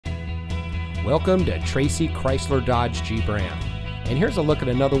Welcome to Tracy Chrysler Dodge Jeep Ram. And here's a look at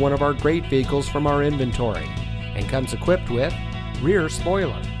another one of our great vehicles from our inventory. And comes equipped with rear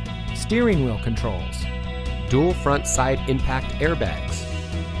spoiler, steering wheel controls, dual front side impact airbags,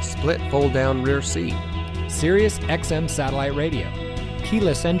 split fold down rear seat, Sirius XM satellite radio,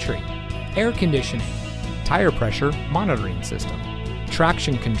 keyless entry, air conditioning, tire pressure monitoring system,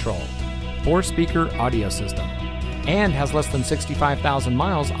 traction control, 4-speaker audio system, and has less than 65,000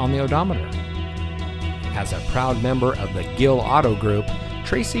 miles on the odometer. As a proud member of the Gill Auto Group,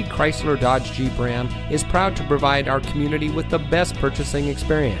 Tracy Chrysler Dodge Jeep Ram is proud to provide our community with the best purchasing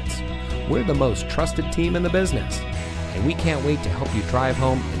experience. We're the most trusted team in the business, and we can't wait to help you drive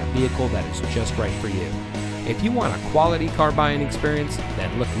home in a vehicle that is just right for you. If you want a quality car buying experience,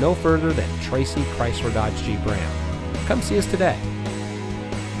 then look no further than Tracy Chrysler Dodge Jeep Ram. Come see us today.